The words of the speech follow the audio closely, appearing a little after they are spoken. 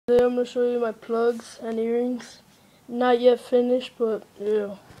Today I'm going to show you my plugs and earrings. Not yet finished, but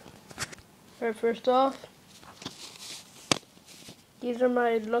yeah. Alright, first off, these are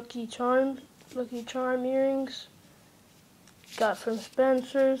my Lucky Charm earrings. Got from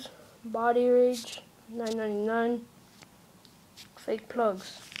Spencer's, Body Rage, $9.99. Fake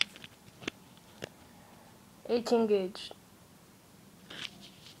plugs, 18 gauge.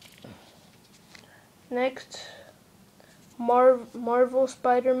 Next, Marvel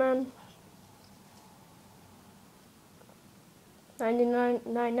Spider-Man,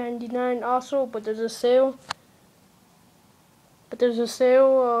 $9.99 also, but there's a sale.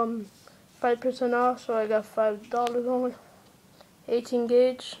 5% off, so I got $5 on it. 18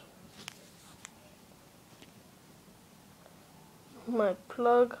 gauge. My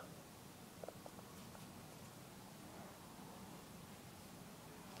plug.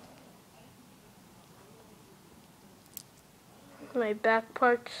 My back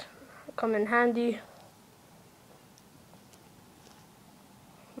parts come in handy.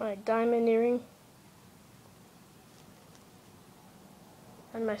 My diamond earring.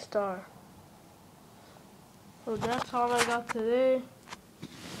 And my star. So that's all I got today.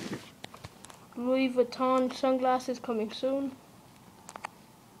 Louis Vuitton sunglasses coming soon.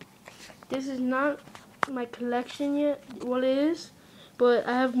 This is not my collection yet. Well, it is, but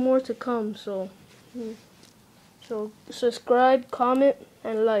I have more to come. So subscribe, comment,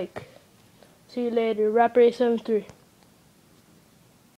 and like. See you later. Rapper873.